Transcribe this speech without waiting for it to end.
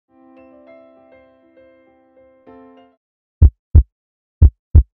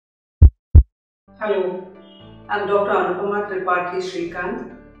Hello, I'm Dr. Anupama T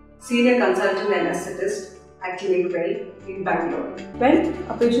Srikanth, Senior Consultant Anesthetist at Clinic Well in Bangalore. When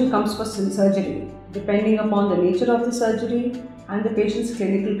a patient comes for surgery, depending upon the nature of the surgery and the patient's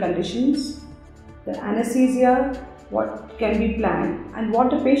clinical conditions, the anesthesia, what can be planned, and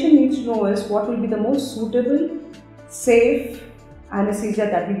what the patient needs to know is what will be the most suitable, safe anesthesia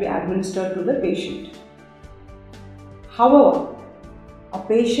that will be administered to the patient. However, a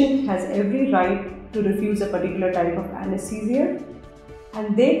patient has every right to refuse a particular type of anesthesia,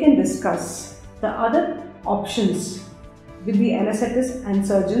 and they can discuss the other options with the anesthetists and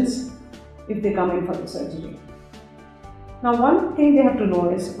surgeons if they come in for the surgery. Now, one thing they have to know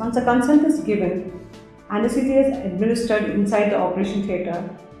is once a consent is given, anesthesia is administered inside the operation theatre.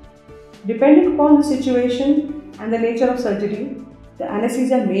 Depending upon the situation and the nature of surgery, the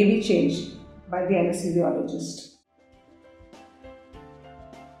anesthesia may be changed by the anesthesiologist.